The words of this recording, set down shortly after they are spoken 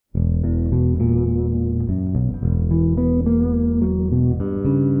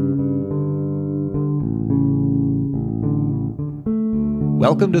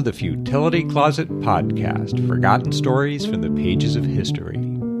Welcome to the Futility Closet podcast, forgotten stories from the pages of history.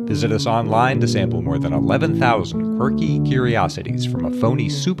 Visit us online to sample more than 11,000 quirky curiosities from a phony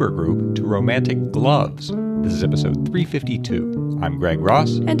supergroup to romantic gloves. This is episode 352. I'm Greg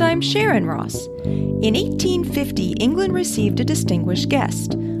Ross. And I'm Sharon Ross. In 1850, England received a distinguished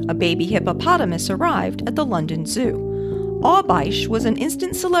guest. A baby hippopotamus arrived at the London Zoo. Obaysch was an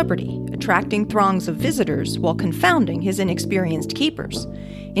instant celebrity, attracting throngs of visitors while confounding his inexperienced keepers.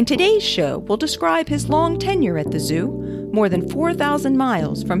 In today's show, we'll describe his long tenure at the zoo, more than 4,000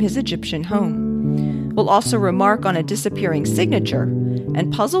 miles from his Egyptian home. We'll also remark on a disappearing signature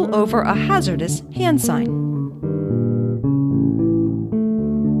and puzzle over a hazardous hand sign.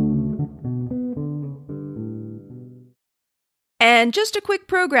 And just a quick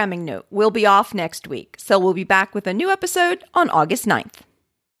programming note, we'll be off next week, so we'll be back with a new episode on August 9th.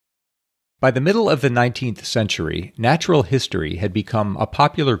 By the middle of the 19th century, natural history had become a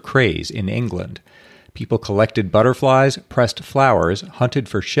popular craze in England. People collected butterflies, pressed flowers, hunted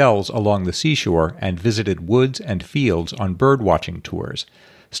for shells along the seashore, and visited woods and fields on bird-watching tours.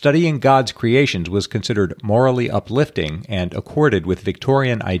 Studying God's creations was considered morally uplifting and accorded with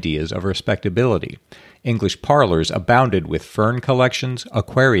Victorian ideas of respectability. English parlors abounded with fern collections,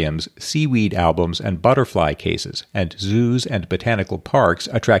 aquariums, seaweed albums, and butterfly cases, and zoos and botanical parks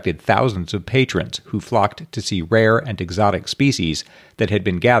attracted thousands of patrons who flocked to see rare and exotic species that had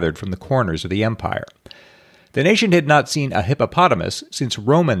been gathered from the corners of the empire. The nation had not seen a hippopotamus since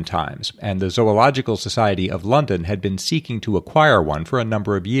Roman times, and the Zoological Society of London had been seeking to acquire one for a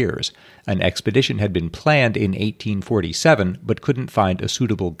number of years. An expedition had been planned in 1847, but couldn't find a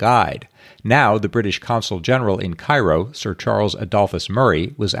suitable guide. Now, the British Consul General in Cairo, Sir Charles Adolphus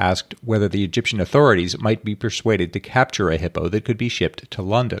Murray, was asked whether the Egyptian authorities might be persuaded to capture a hippo that could be shipped to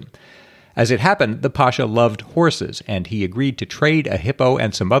London. As it happened, the Pasha loved horses, and he agreed to trade a hippo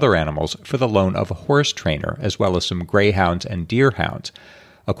and some other animals for the loan of a horse trainer, as well as some greyhounds and deerhounds.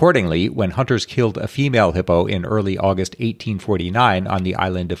 Accordingly, when hunters killed a female hippo in early August 1849 on the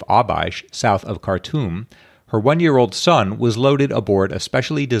island of Obaysch, south of Khartoum, her one-year-old son was loaded aboard a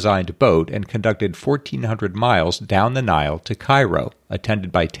specially designed boat and conducted 1,400 miles down the Nile to Cairo,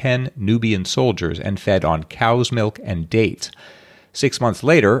 attended by 10 Nubian soldiers and fed on cow's milk and dates. 6 months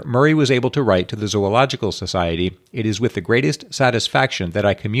later, Murray was able to write to the Zoological Society, "It is with the greatest satisfaction that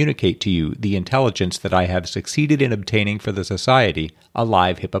I communicate to you the intelligence that I have succeeded in obtaining for the Society a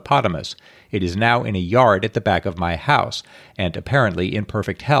live hippopotamus. It is now in a yard at the back of my house, and apparently in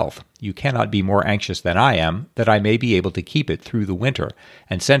perfect health. You cannot be more anxious than I am that I may be able to keep it through the winter,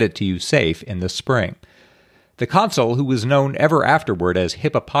 and send it to you safe in the spring." The consul, who was known ever afterward as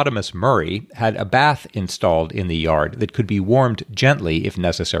Hippopotamus Murray, had a bath installed in the yard that could be warmed gently if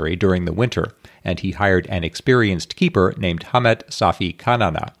necessary during the winter, and he hired an experienced keeper named Hamet Safi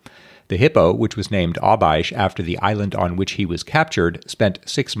Kanana. The hippo, which was named Obaysch after the island on which he was captured, spent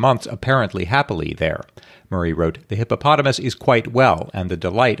 6 months apparently happily there. Murray wrote, "The hippopotamus is quite well, and the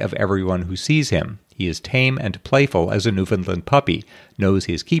delight of everyone who sees him. He is tame and playful as a Newfoundland puppy, knows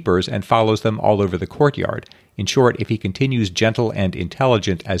his keepers, and follows them all over the courtyard. In short, if he continues gentle and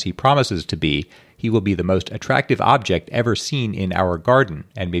intelligent as he promises to be, he will be the most attractive object ever seen in our garden,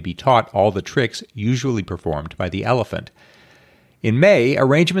 and may be taught all the tricks usually performed by the elephant." In May,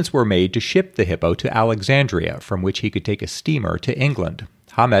 arrangements were made to ship the hippo to Alexandria, from which he could take a steamer to England.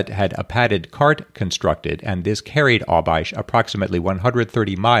 Hamet had a padded cart constructed, and this carried Obaysch approximately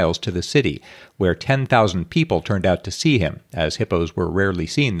 130 miles to the city, where 10,000 people turned out to see him, as hippos were rarely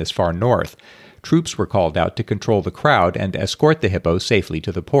seen this far north. Troops were called out to control the crowd and escort the hippo safely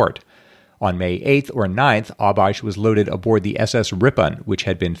to the port. On May 8th or 9th, Obaysch was loaded aboard the SS Ripon, which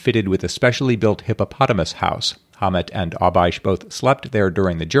had been fitted with a specially built hippopotamus house. Hamet and Obaysch both slept there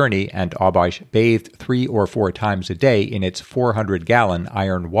during the journey, and Obaysch bathed 3 or 4 times a day in its 400-gallon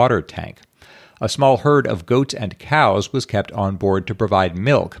iron water tank. A small herd of goats and cows was kept on board to provide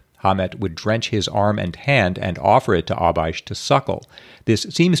milk. Hamet would drench his arm and hand and offer it to Obaysch to suckle. This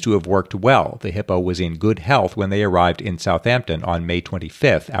seems to have worked well. The hippo was in good health when they arrived in Southampton on May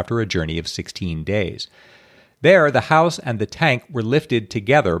 25th after a journey of 16 days. There, the house and the tank were lifted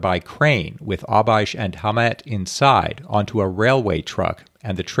together by crane, with Obaysch and Hamet inside, onto a railway truck,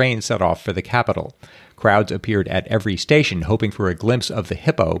 and the train set off for the capital. Crowds appeared at every station hoping for a glimpse of the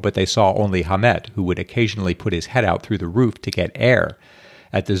hippo, but they saw only Hamet, who would occasionally put his head out through the roof to get air.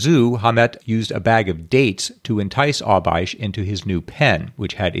 At the zoo, Hamet used a bag of dates to entice Obaysch into his new pen,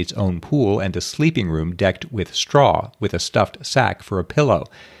 which had its own pool and a sleeping room decked with straw, with a stuffed sack for a pillow.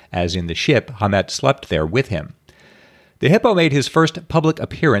 As in the ship, Hamet slept there with him. The hippo made his first public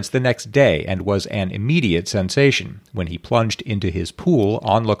appearance the next day and was an immediate sensation. When he plunged into his pool,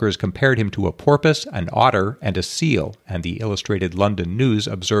 onlookers compared him to a porpoise, an otter, and a seal, and the Illustrated London News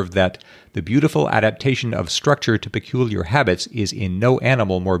observed that the beautiful adaptation of structure to peculiar habits is in no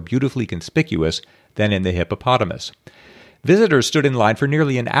animal more beautifully conspicuous than in the hippopotamus. Visitors stood in line for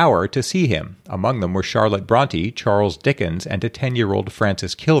nearly an hour to see him. Among them were Charlotte Bronte, Charles Dickens, and a 10-year-old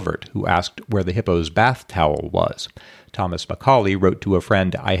Francis Kilvert, who asked where the hippo's bath towel was. Thomas Macaulay wrote to a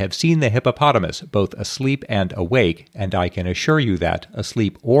friend, "I have seen the hippopotamus, both asleep and awake, and I can assure you that,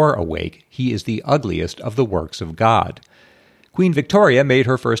 asleep or awake, he is the ugliest of the works of God." Queen Victoria made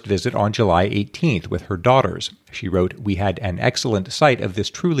her first visit on July 18th with her daughters. She wrote, "We had an excellent sight of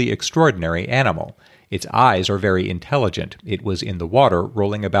this truly extraordinary animal. Its eyes are very intelligent. It was in the water,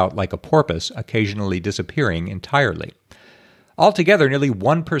 rolling about like a porpoise, occasionally disappearing entirely." Altogether, nearly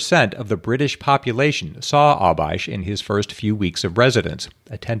 1% of the British population saw Obaysch in his first few weeks of residence.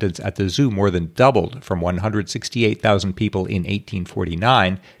 Attendance at the zoo more than doubled from 168,000 people in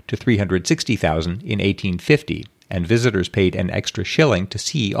 1849 to 360,000 in 1850, and visitors paid an extra shilling to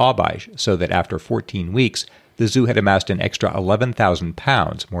see Obaysch, so that after 14 weeks, the zoo had amassed an extra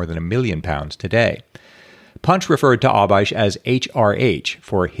 £11,000, more than £1 million today. Punch referred to Obaysch as HRH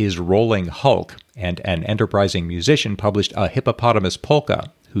for his rolling hulk, and an enterprising musician published a hippopotamus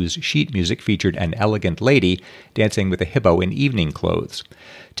polka, whose sheet music featured an elegant lady dancing with a hippo in evening clothes.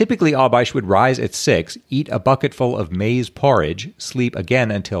 Typically, Obaysch would rise at 6, eat a bucketful of maize porridge, sleep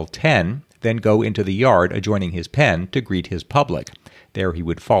again until 10, then go into the yard adjoining his pen to greet his public. There he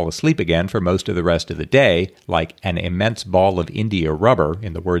would fall asleep again for most of the rest of the day, like an immense ball of India rubber,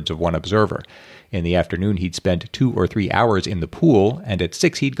 in the words of one observer. In the afternoon, he'd spend 2 or 3 hours in the pool, and at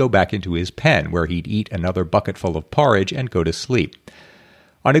 6 he'd go back into his pen, where he'd eat another bucketful of porridge and go to sleep.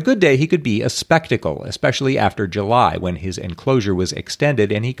 On a good day, he could be a spectacle, especially after July, when his enclosure was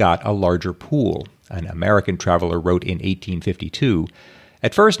extended and he got a larger pool. An American traveler wrote in 1852,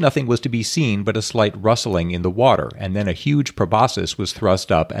 "At first nothing was to be seen but a slight rustling in the water, and then a huge proboscis was thrust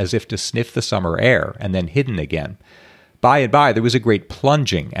up as if to sniff the summer air, and then hidden again. By and by there was a great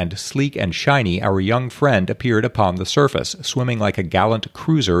plunging, and sleek and shiny our young friend appeared upon the surface, swimming like a gallant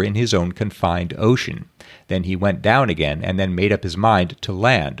cruiser in his own confined ocean. Then he went down again, and then made up his mind to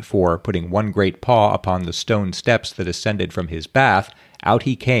land, for, putting one great paw upon the stone steps that ascended from his bath, out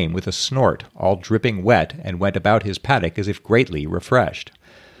he came with a snort, all dripping wet, and went about his paddock as if greatly refreshed."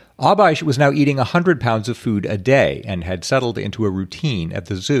 Obaysch was now eating 100 pounds of food a day, and had settled into a routine at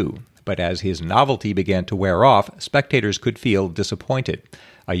the zoo. But as his novelty began to wear off, spectators could feel disappointed.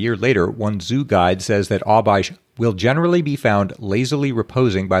 A year later, one zoo guide says that Obaysch will generally be found lazily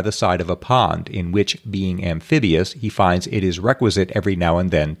reposing by the side of a pond, in which, being amphibious, he finds it is requisite every now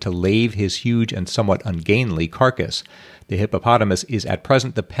and then to lave his huge and somewhat ungainly carcass. The hippopotamus is at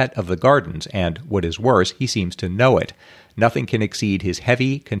present the pet of the gardens, and, what is worse, he seems to know it. Nothing can exceed his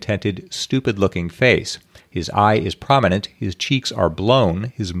heavy, contented, stupid-looking face. His eye is prominent, his cheeks are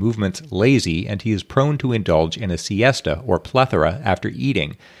blown, his movements lazy, and he is prone to indulge in a siesta or plethora after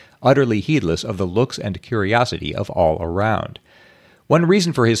eating, utterly heedless of the looks and curiosity of all around. One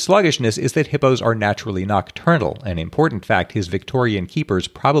reason for his sluggishness is that hippos are naturally nocturnal, an important fact his Victorian keepers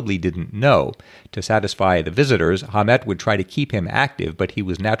probably didn't know. To satisfy the visitors, Hamet would try to keep him active, but he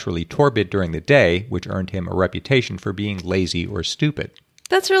was naturally torpid during the day, which earned him a reputation for being lazy or stupid.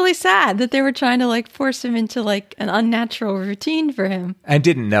 That's really sad that they were trying to force him into an unnatural routine for him. And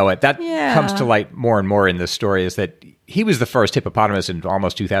didn't know it. That comes to light more and more in this story, is that he was the first hippopotamus in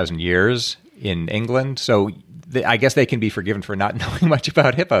almost 2,000 years in England. So I guess they can be forgiven for not knowing much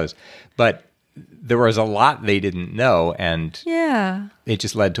about hippos. But there was a lot they didn't know, and it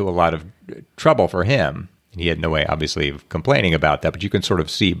just led to a lot of trouble for him. He had no way, obviously, of complaining about that, but you can sort of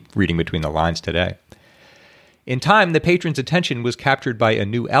see reading between the lines today. In time, the patron's attention was captured by a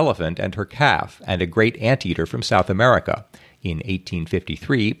new elephant and her calf, and a great anteater from South America. In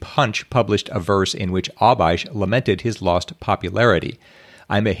 1853, Punch published a verse in which Obaysch lamented his lost popularity.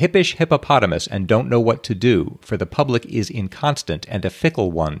 "I'm a hippish hippopotamus and don't know what to do, for the public is inconstant and a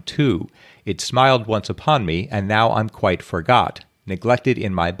fickle one, too. It smiled once upon me, and now I'm quite forgot, neglected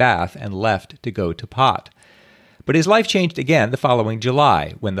in my bath and left to go to pot." But his life changed again the following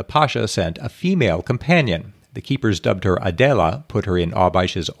July, when the Pasha sent a female companion. The keepers dubbed her Adela, put her in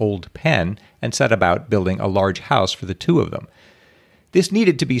Obaysch's old pen, and set about building a large house for the two of them. This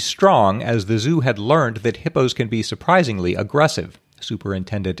needed to be strong, as the zoo had learned that hippos can be surprisingly aggressive.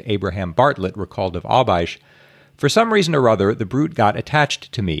 Superintendent Abraham Bartlett recalled of Obaysch, "For some reason or other, the brute got attached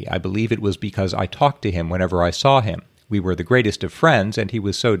to me. I believe it was because I talked to him whenever I saw him. We were the greatest of friends, and he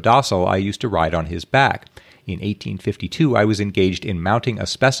was so docile I used to ride on his back. In 1852, I was engaged in mounting a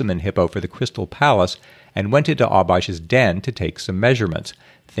specimen hippo for the Crystal Palace and went into Obaysch's den to take some measurements.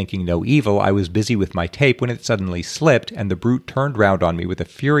 Thinking no evil, I was busy with my tape when it suddenly slipped, and the brute turned round on me with a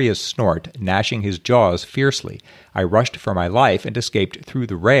furious snort, gnashing his jaws fiercely. I rushed for my life and escaped through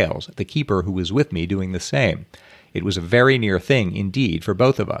the rails, the keeper who was with me doing the same. It was a very near thing indeed for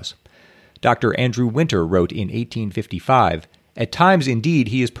both of us. Dr. Andrew Winter wrote in 1855, "At times, indeed,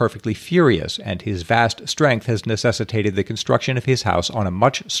 he is perfectly furious, and his vast strength has necessitated the construction of his house on a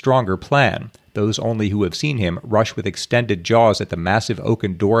much stronger plan. Those only who have seen him rush with extended jaws at the massive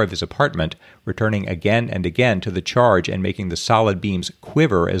oaken door of his apartment, returning again and again to the charge and making the solid beams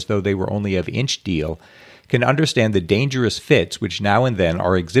quiver as though they were only of inch deal, can understand the dangerous fits which now and then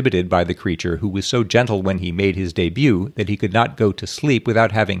are exhibited by the creature who was so gentle when he made his debut that he could not go to sleep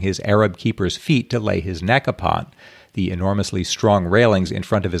without having his Arab keeper's feet to lay his neck upon. The enormously strong railings in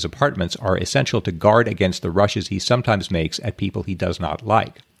front of his apartments are essential to guard against the rushes he sometimes makes at people he does not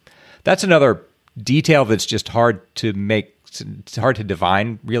like." That's another detail that's just hard to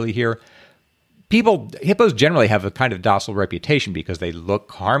divine really here. Hippos generally have a kind of docile reputation because they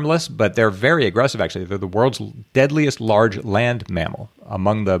look harmless, but they're very aggressive, actually. They're the world's deadliest large land mammal,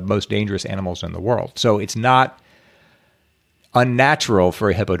 among the most dangerous animals in the world. So it's not unnatural for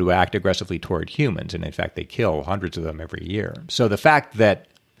a hippo to act aggressively toward humans, and in fact, they kill hundreds of them every year. So the fact that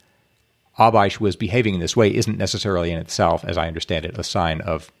Obaysch was behaving in this way isn't necessarily in itself, as I understand it, a sign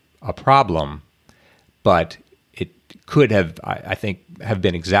of a problem, but it could have, I think, have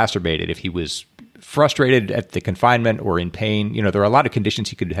been exacerbated if he was frustrated at the confinement or in pain. You know, there are a lot of conditions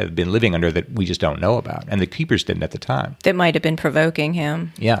he could have been living under that we just don't know about, and the keepers didn't at the time. That might have been provoking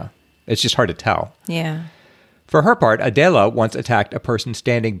him. Yeah. It's just hard to tell. Yeah. For her part, Adela once attacked a person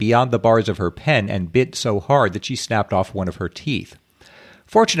standing beyond the bars of her pen and bit so hard that she snapped off one of her teeth.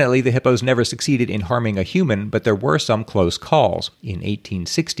 Fortunately, the hippos never succeeded in harming a human, but there were some close calls. In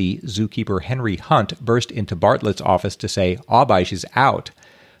 1860, zookeeper Henry Hunt burst into Bartlett's office to say, "Obaysch is out."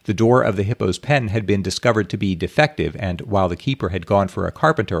 The door of the hippo's pen had been discovered to be defective, and while the keeper had gone for a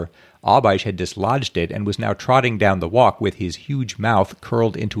carpenter, Obaysch had dislodged it and was now trotting down the walk with his huge mouth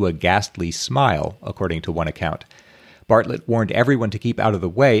curled into a ghastly smile, according to one account. Bartlett warned everyone to keep out of the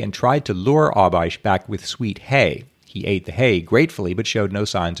way and tried to lure Obaysch back with sweet hay. He ate the hay gratefully, but showed no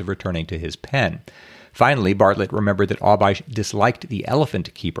signs of returning to his pen. Finally, Bartlett remembered that Obaysch disliked the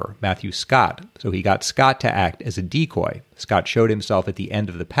elephant keeper, Matthew Scott, so he got Scott to act as a decoy. Scott showed himself at the end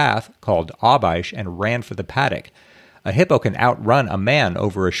of the path, called Obaysch, and ran for the paddock. A hippo can outrun a man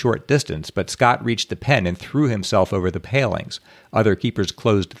over a short distance, but Scott reached the pen and threw himself over the palings. Other keepers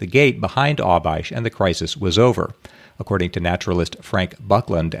closed the gate behind Obaysch, and the crisis was over. According to naturalist Frank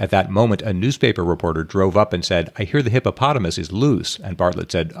Buckland, at that moment a newspaper reporter drove up and said, "I hear the hippopotamus is loose," and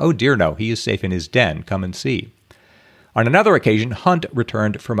Bartlett said, "Oh dear no, he is safe in his den, come and see." On another occasion, Hunt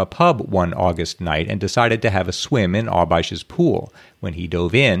returned from a pub one August night and decided to have a swim in Obaysch's pool. When he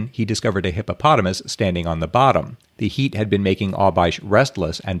dove in, he discovered a hippopotamus standing on the bottom. The heat had been making Obaysch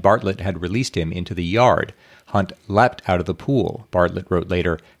restless, and Bartlett had released him into the yard. Hunt leapt out of the pool. Bartlett wrote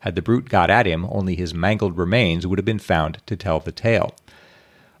later, "Had the brute got at him, only his mangled remains would have been found to tell the tale."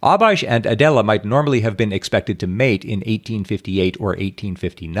 Obaysch and Adela might normally have been expected to mate in 1858 or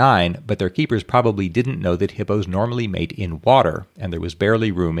 1859, but their keepers probably didn't know that hippos normally mate in water, and there was barely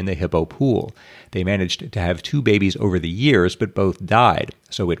room in the hippo pool. They managed to have 2 babies over the years, but both died,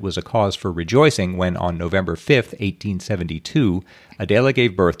 so it was a cause for rejoicing when on November 5, 1872, Adela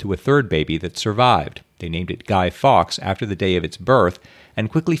gave birth to a 3rd baby that survived. They named it Guy Fawkes after the day of its birth,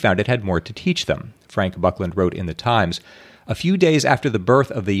 and quickly found it had more to teach them. Frank Buckland wrote in the Times, "A few days after the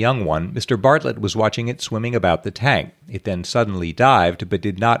birth of the young one, Mr. Bartlett was watching it swimming about the tank. It then suddenly dived, but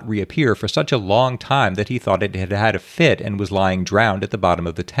did not reappear for such a long time that he thought it had had a fit and was lying drowned at the bottom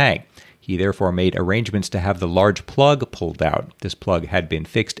of the tank. He therefore made arrangements to have the large plug pulled out. This plug had been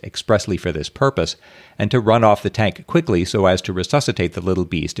fixed expressly for this purpose, and to run off the tank quickly so as to resuscitate the little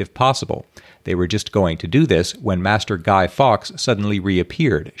beast if possible. They were just going to do this when Master Guy Fawkes suddenly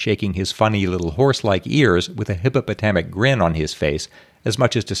reappeared, shaking his funny little horse-like ears with a hippopotamic grin on his face, as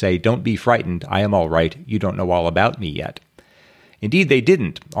much as to say, 'Don't be frightened, I am all right, you don't know all about me yet.' Indeed, they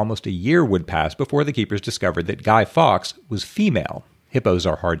didn't. Almost a year would pass before the keepers discovered that Guy Fawkes was female. Hippos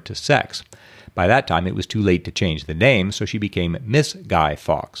are hard to sex. By that time, it was too late to change the name, so she became Miss Guy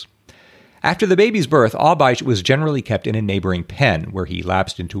Fawkes. After the baby's birth, Obaysch was generally kept in a neighboring pen, where he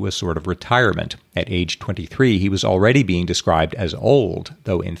lapsed into a sort of retirement. At age 23, he was already being described as old,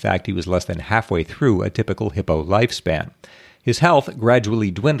 though in fact he was less than halfway through a typical hippo lifespan. His health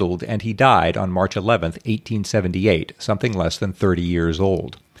gradually dwindled, and he died on March 11, 1878, something less than 30 years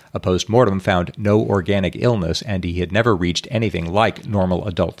old. A post-mortem found no organic illness, and he had never reached anything like normal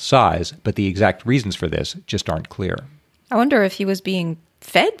adult size, but the exact reasons for this just aren't clear. I wonder if he was being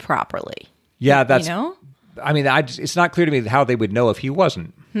fed properly. Yeah, that's... You know? I mean, it's not clear to me how they would know if he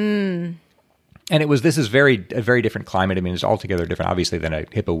wasn't. And this is a very different climate. I mean, it's altogether different, obviously, than a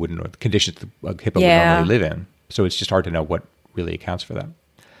hippo wouldn't, or the conditions a hippo would normally live in. So it's just hard to know what really accounts for that.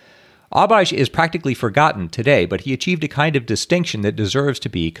 Obaysch is practically forgotten today, but he achieved a kind of distinction that deserves to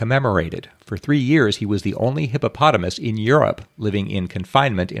be commemorated. For 3 years, he was the only hippopotamus in Europe living in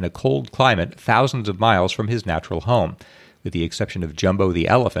confinement in a cold climate thousands of miles from his natural home. With the exception of Jumbo the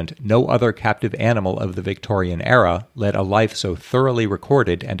elephant, no other captive animal of the Victorian era led a life so thoroughly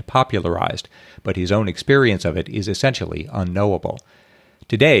recorded and popularized, but his own experience of it is essentially unknowable.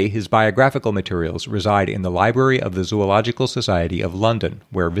 Today, his biographical materials reside in the library of the Zoological Society of London,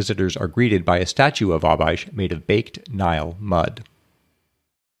 where visitors are greeted by a statue of Obaysch made of baked Nile mud.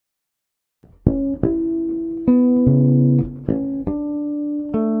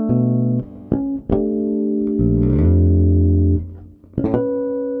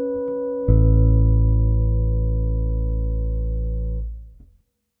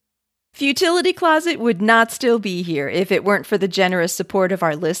 Futility Closet would not still be here if it weren't for the generous support of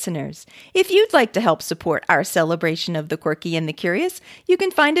our listeners. If you'd like to help support our celebration of the quirky and the curious, you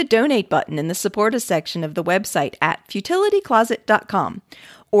can find a donate button in the Support Us section of the website at futilitycloset.com.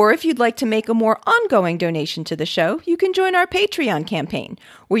 Or if you'd like to make a more ongoing donation to the show, you can join our Patreon campaign,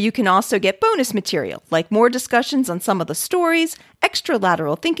 where you can also get bonus material, like more discussions on some of the stories, extra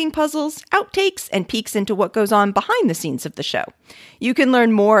lateral thinking puzzles, outtakes, and peeks into what goes on behind the scenes of the show. You can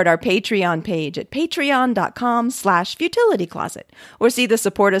learn more at our Patreon page at patreon.com/futilitycloset, or see the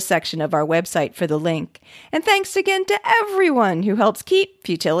Support Us section of our website for the link. And thanks again to everyone who helps keep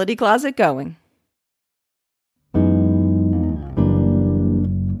Futility Closet going.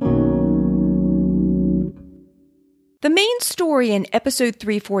 The main story in episode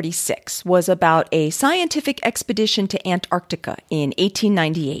 346 was about a scientific expedition to Antarctica in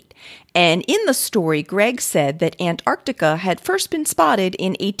 1898. And in the story, Greg said that Antarctica had first been spotted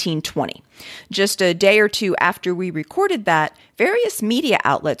in 1820. Just a day or two after we recorded that, various media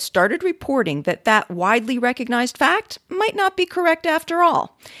outlets started reporting that that widely recognized fact might not be correct after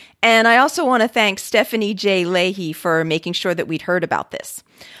all. And I also want to thank Stephanie J. Leahy for making sure that we'd heard about this.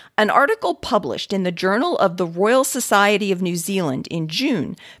 An article published in the Journal of the Royal Society of New Zealand in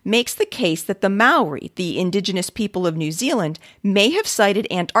June makes the case that the Maori, the indigenous people of New Zealand, may have sighted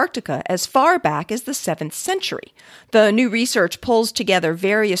Antarctica as far back as the 7th century. The new research pulls together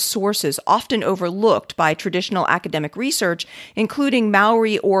various sources often overlooked by traditional academic research, including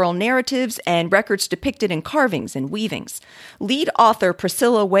Maori oral narratives and records depicted in carvings and weavings. Lead author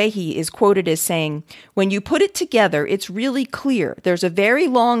Priscilla Leahy is quoted as saying, "When you put it together, it's really clear there's a very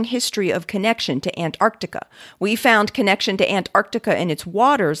long history of connection to Antarctica. We found connection to Antarctica and its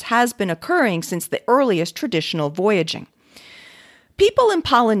waters has been occurring since the earliest traditional voyaging." People in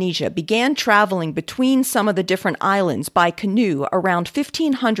Polynesia began traveling between some of the different islands by canoe around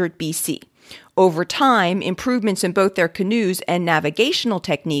 1500 BC. Over time, improvements in both their canoes and navigational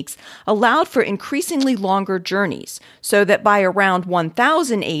techniques allowed for increasingly longer journeys, so that by around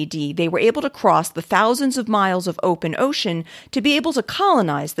 1000 AD, they were able to cross the thousands of miles of open ocean to be able to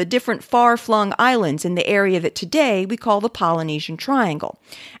colonize the different far-flung islands in the area that today we call the Polynesian Triangle,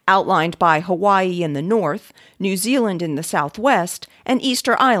 outlined by Hawaii in the north, New Zealand in the southwest, and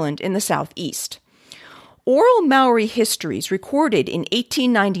Easter Island in the southeast. Oral Maori histories recorded in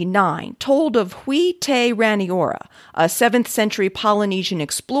 1899 told of Hui Te Raniora, a 7th century Polynesian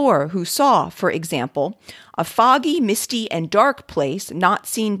explorer who saw, for example, a foggy, misty, and dark place not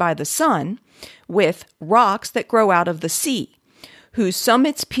seen by the sun, with rocks that grow out of the sea, whose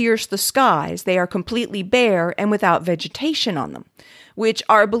summits pierce the skies. They are completely bare and without vegetation on them, which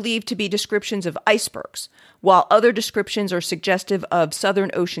are believed to be descriptions of icebergs, while other descriptions are suggestive of Southern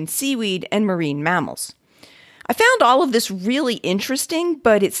Ocean seaweed and marine mammals. I found all of this really interesting,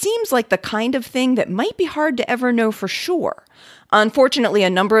 but it seems like the kind of thing that might be hard to ever know for sure. Unfortunately, a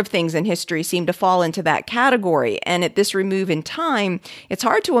number of things in history seem to fall into that category, and at this remove in time, it's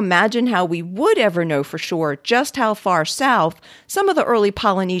hard to imagine how we would ever know for sure just how far south some of the early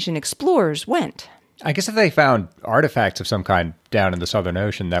Polynesian explorers went. I guess if they found artifacts of some kind down in the Southern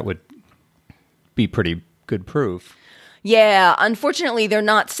Ocean, that would be pretty good proof. Yeah, unfortunately, they're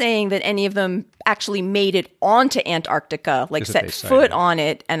not saying that any of them actually made it onto Antarctica, like set foot on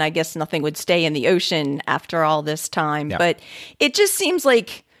it, and I guess nothing would stay in the ocean after all this time. Yeah. But it just seems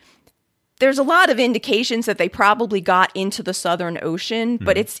like There's a lot of indications that they probably got into the Southern Ocean,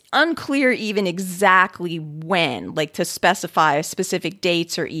 but it's unclear even exactly when, like to specify specific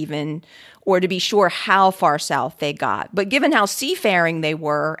dates or to be sure how far south they got. But given how seafaring they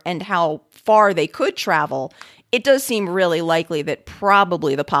were and how far they could travel, it does seem really likely that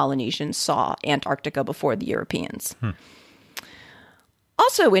probably the Polynesians saw Antarctica before the Europeans.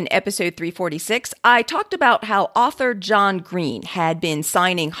 Also in episode 346, I talked about how author John Green had been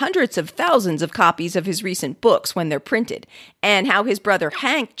signing hundreds of thousands of copies of his recent books when they're printed, and how his brother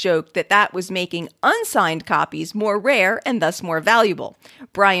Hank joked that that was making unsigned copies more rare and thus more valuable.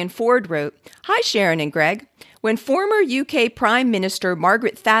 Brian Ford wrote, "Hi Sharon and Greg. When former UK Prime Minister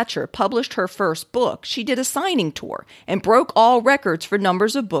Margaret Thatcher published her first book, she did a signing tour and broke all records for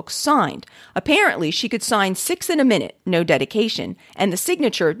numbers of books signed. Apparently, she could sign 6 in a minute, no dedication, and the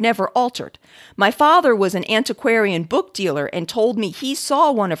signature never altered. My father was an antiquarian book dealer and told me he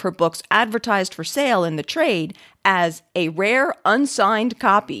saw one of her books advertised for sale in the trade as a rare unsigned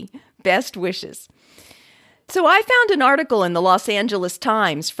copy. Best wishes." So I found an article in the Los Angeles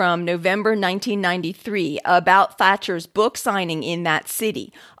Times from November 1993 about Thatcher's book signing in that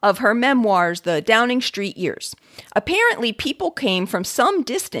city of her memoirs, The Downing Street Years. Apparently, people came from some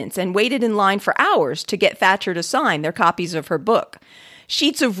distance and waited in line for hours to get Thatcher to sign their copies of her book.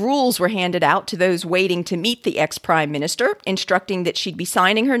 Sheets of rules were handed out to those waiting to meet the ex-prime minister, instructing that she'd be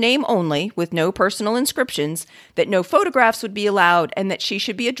signing her name only, with no personal inscriptions, that no photographs would be allowed, and that she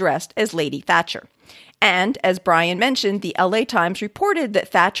should be addressed as Lady Thatcher. And, as Brian mentioned, the LA Times reported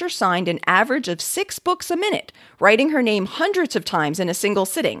that Thatcher signed an average of 6 books a minute, writing her name hundreds of times in a single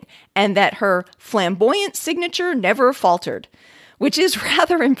sitting, and that her flamboyant signature never faltered, which is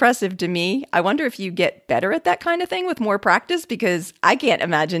rather impressive to me. I wonder if you get better at that kind of thing with more practice, because I can't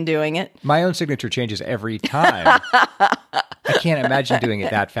imagine doing it. My own signature changes every time. I can't imagine doing it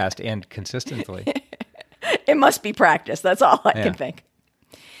that fast and consistently. It must be practice. That's all I can think.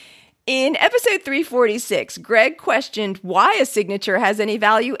 In episode 346, Greg questioned why a signature has any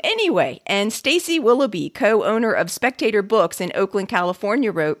value anyway, and Stacy Willoughby, co-owner of Spectator Books in Oakland,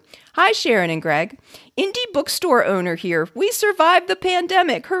 California, wrote, "Hi, Sharon and Greg. Indie bookstore owner here. We survived the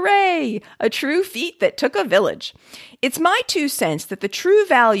pandemic. Hooray! A true feat that took a village. It's my 2 cents that the true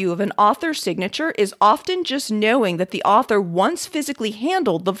value of an author's signature is often just knowing that the author once physically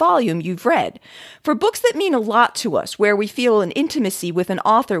handled the volume you've read. For books that mean a lot to us, where we feel an intimacy with an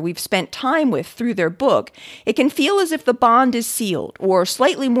author we've spent time with through their book, it can feel as if the bond is sealed or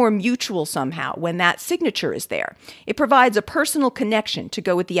slightly more mutual somehow when that signature is there. It provides a personal connection to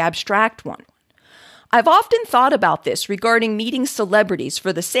go with the abstract one. I've often thought about this regarding meeting celebrities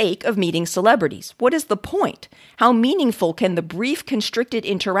for the sake of meeting celebrities. What is the point? How meaningful can the brief, constricted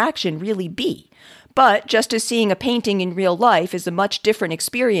interaction really be? But just as seeing a painting in real life is a much different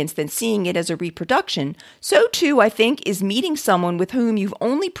experience than seeing it as a reproduction, so too, I think, is meeting someone with whom you've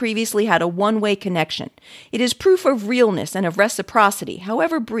only previously had a one-way connection. It is proof of realness and of reciprocity,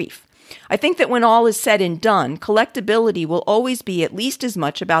 however brief. I think that when all is said and done, collectability will always be at least as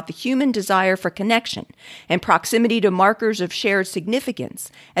much about the human desire for connection and proximity to markers of shared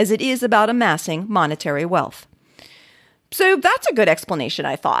significance as it is about amassing monetary wealth. So that's a good explanation,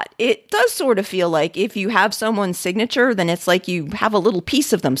 I thought. It does sort of feel like if you have someone's signature, then it's like you have a little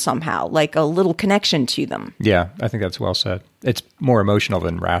piece of them somehow, like a little connection to them. Yeah, I think that's well said. It's more emotional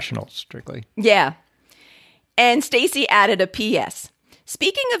than rational, strictly. Yeah. And Stacy added a P.S.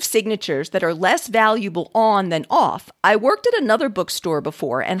 Speaking of signatures that are less valuable on than off, I worked at another bookstore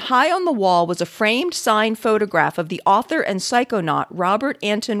before, and high on the wall was a framed signed photograph of the author and psychonaut Robert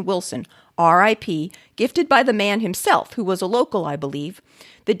Anton Wilson, R.I.P., gifted by the man himself, who was a local, I believe.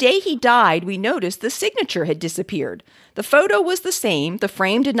 The day he died, we noticed the signature had disappeared. The photo was the same. The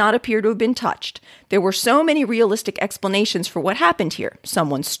frame did not appear to have been touched. There were so many realistic explanations for what happened here.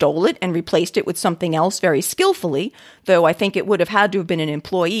 Someone stole it and replaced it with something else very skillfully, though I think it would have had to have been an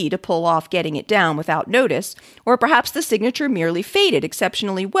employee to pull off getting it down without notice, or perhaps the signature merely faded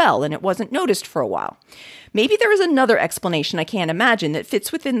exceptionally well and it wasn't noticed for a while. Maybe there is another explanation I can't imagine that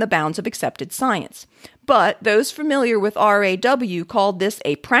fits within the bounds of accepted science. But those familiar with RAW called this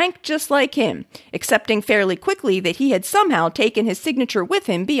a prank just like him, accepting fairly quickly that he had somehow taken his signature with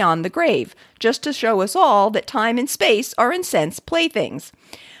him beyond the grave, just to show us all that time and space are in sense playthings.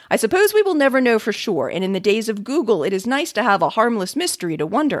 I suppose we will never know for sure, and in the days of Google, it is nice to have a harmless mystery to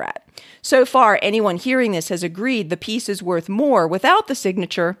wonder at. So far, anyone hearing this has agreed the piece is worth more without the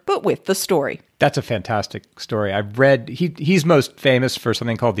signature, but with the story. That's a fantastic story. I've read, he's most famous for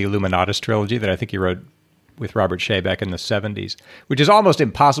something called the Illuminatus trilogy that I think he wrote with Robert Shea back in the 70s, which is almost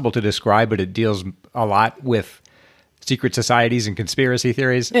impossible to describe, but it deals a lot with secret societies and conspiracy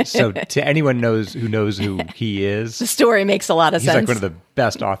theories. So to anyone who knows who he is, The story makes a lot of sense. he's like one of the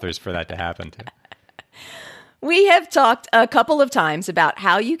best authors for that to happen to. We have talked a couple of times about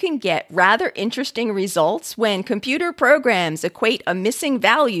how you can get rather interesting results when computer programs equate a missing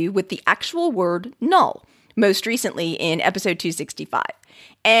value with the actual word null, most recently in episode 265.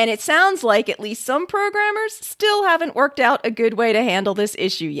 And it sounds like at least some programmers still haven't worked out a good way to handle this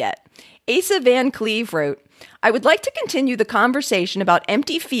issue yet. Asa Van Cleve wrote, I would like to continue the conversation about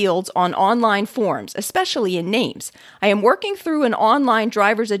empty fields on online forums, especially in names. I am working through an online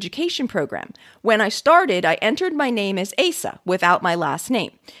driver's education program. When I started, I entered my name as Asa without my last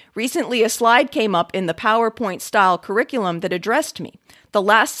name. Recently, a slide came up in the PowerPoint-style curriculum that addressed me. The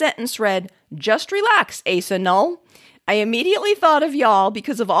last sentence read, just relax, Asa Null. I immediately thought of y'all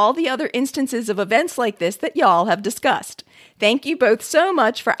because of all the other instances of events like this that y'all have discussed. Thank you both so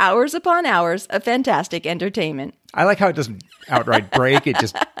much for hours upon hours of fantastic entertainment. I like how it doesn't outright break. It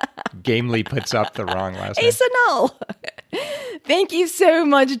just gamely puts up the wrong last name. Asa Null. Thank you so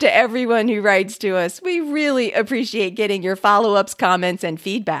much to everyone who writes to us. We really appreciate getting your follow-ups, comments, and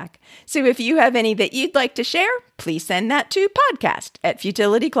feedback. So if you have any that you'd like to share, please send that to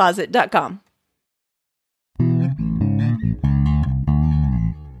podcast@futilitycloset.com.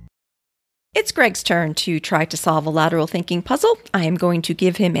 It's Greg's turn to try to solve a lateral thinking puzzle. I am going to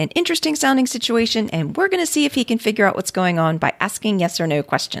give him an interesting sounding situation, and we're going to see if he can figure out what's going on by asking yes or no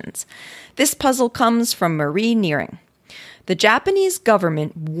questions. This puzzle comes from Marie Nearing. The Japanese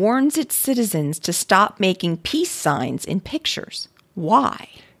government warns its citizens to stop making peace signs in pictures. Why?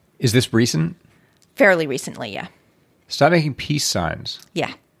 Is this recent? Fairly recently, yeah. Stop making peace signs.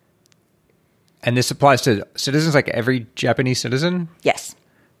 Yeah. And this applies to citizens, like every Japanese citizen? Yes.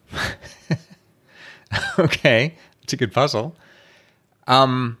 Okay. It's a good puzzle.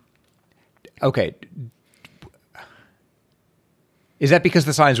 Okay. Is that because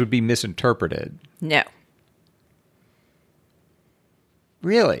the signs would be misinterpreted? No.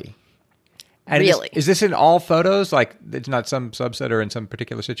 Really? And Really? Is this in all photos? Like, it's not some subset or in some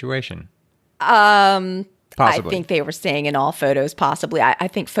particular situation? Possibly. Possibly. I think they were saying in all photos, possibly. I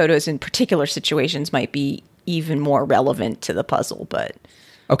think photos in particular situations might be even more relevant to the puzzle, but...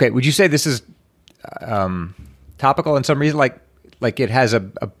 Okay, would you say this is topical in some reason? Like it has a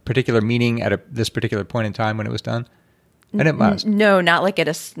particular meaning at this particular point in time when it was done? And it must. No, not like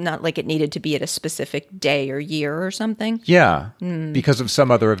it needed to be at a specific day or year or something. Yeah, because of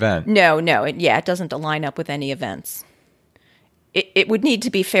some other event. No, it doesn't line up with any events. It would need to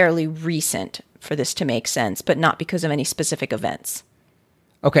be fairly recent for this to make sense, but not because of any specific events.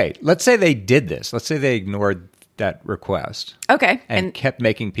 Okay, let's say they did this. Let's say they ignored that request. Okay. And kept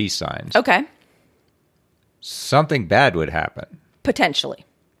making peace signs. Okay. Something bad would happen. Potentially.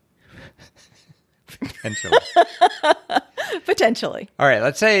 Potentially. All right,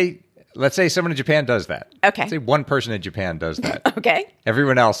 let's say someone in Japan does that. Okay. Let's say one person in Japan does that. Okay.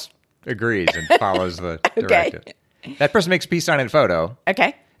 Everyone else agrees and follows the directive. That person makes a peace sign in a photo.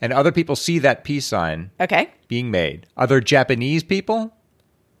 Okay. And other people see that peace sign being made. Other Japanese people?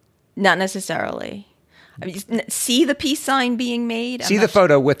 Not necessarily. I mean, see the peace sign being made? See the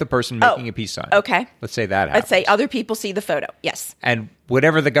photo with the person making a peace sign. Okay. Let's say that happens. Let's say other people see the photo. Yes. And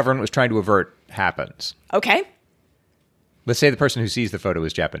whatever the government was trying to avert happens. Okay. Let's say the person who sees the photo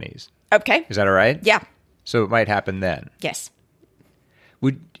is Japanese. Okay. Is that all right? Yeah. So it might happen then. Yes.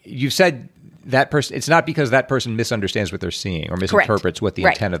 You've said that person, it's not because that person misunderstands what they're seeing or misinterprets what the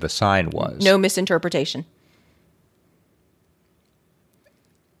intent of the sign was. No misinterpretation.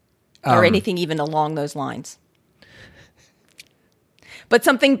 Or anything even along those lines. But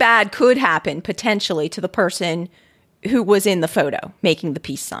something bad could happen, potentially, to the person who was in the photo making the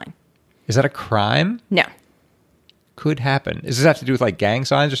peace sign. Is that a crime? No. Could happen. Does this have to do with like gang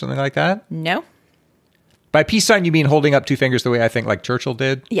signs or something like that? No. By peace sign, you mean holding up two fingers the way I think like Churchill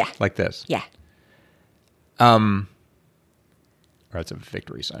did? Yeah. Like this? Yeah. Or it's a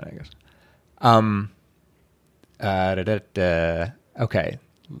victory sign, I guess. Okay.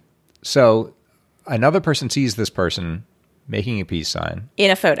 So another person sees this person making a peace sign.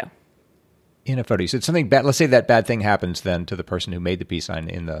 In a photo. In a photo. You said something bad. Let's say that bad thing happens then to the person who made the peace sign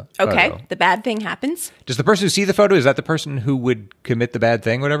in the photo. Okay. The bad thing happens. Does the person who see the photo, is that the person who would commit the bad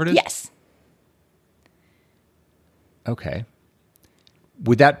thing, whatever it is? Yes. Okay.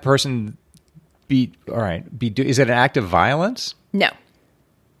 Would that person is it an act of violence? No.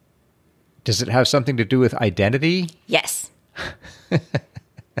 Does it have something to do with identity? Yes.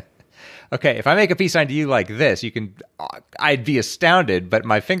 Okay, if I make a peace sign to you like this, I'd be astounded, but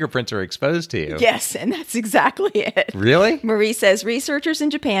my fingerprints are exposed to you. Yes, and that's exactly it. Really? Marie says researchers in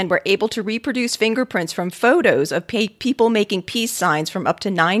Japan were able to reproduce fingerprints from photos of people making peace signs from up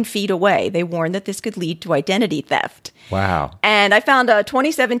to 9 feet away. They warned that this could lead to identity theft. Wow. And I found a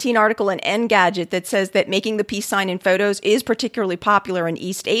 2017 article in Engadget that says that making the peace sign in photos is particularly popular in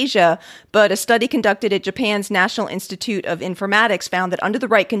East Asia, but a study conducted at Japan's National Institute of Informatics found that under the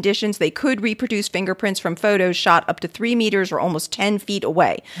right conditions, they could reproduce fingerprints from photos shot up to 3 meters or almost 10 feet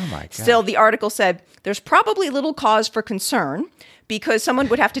away. Oh my God. Still, the article said there's probably little cause for concern because someone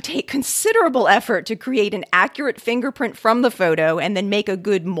would have to take considerable effort to create an accurate fingerprint from the photo and then make a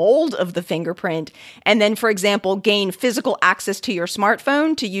good mold of the fingerprint. And then, for example, gain physical access to your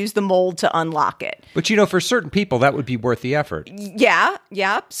smartphone to use the mold to unlock it. But, for certain people, that would be worth the effort. Yeah.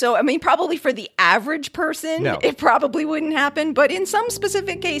 So, probably for the average person, No. It probably wouldn't happen. But in some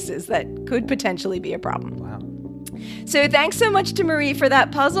specific cases, that could potentially be a problem. Wow. So thanks so much to Marie for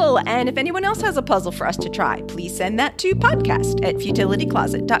that puzzle. And if anyone else has a puzzle for us to try, please send that to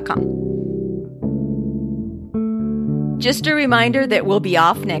podcast@futilitycloset.com. Just a reminder that we'll be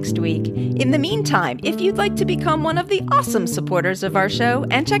off next week. In the meantime, if you'd like to become one of the awesome supporters of our show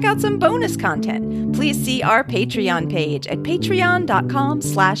and check out some bonus content, please see our Patreon page at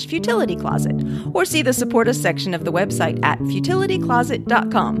patreon.com/futilitycloset or see the support us section of the website at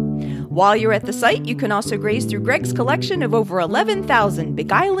futilitycloset.com. While you're at the site, you can also graze through Greg's collection of over 11,000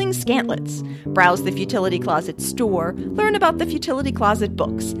 beguiling scantlets. Browse the Futility Closet store, learn about the Futility Closet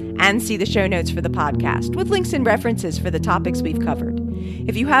books, and see the show notes for the podcast with links and references for the topics we've covered.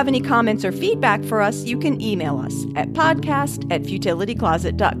 If you have any comments or feedback for us, you can email us at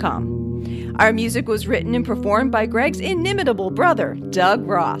podcast@futilitycloset.com. Our music was written and performed by Greg's inimitable brother, Doug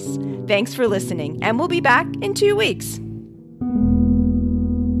Ross. Thanks for listening, and we'll be back in 2 weeks.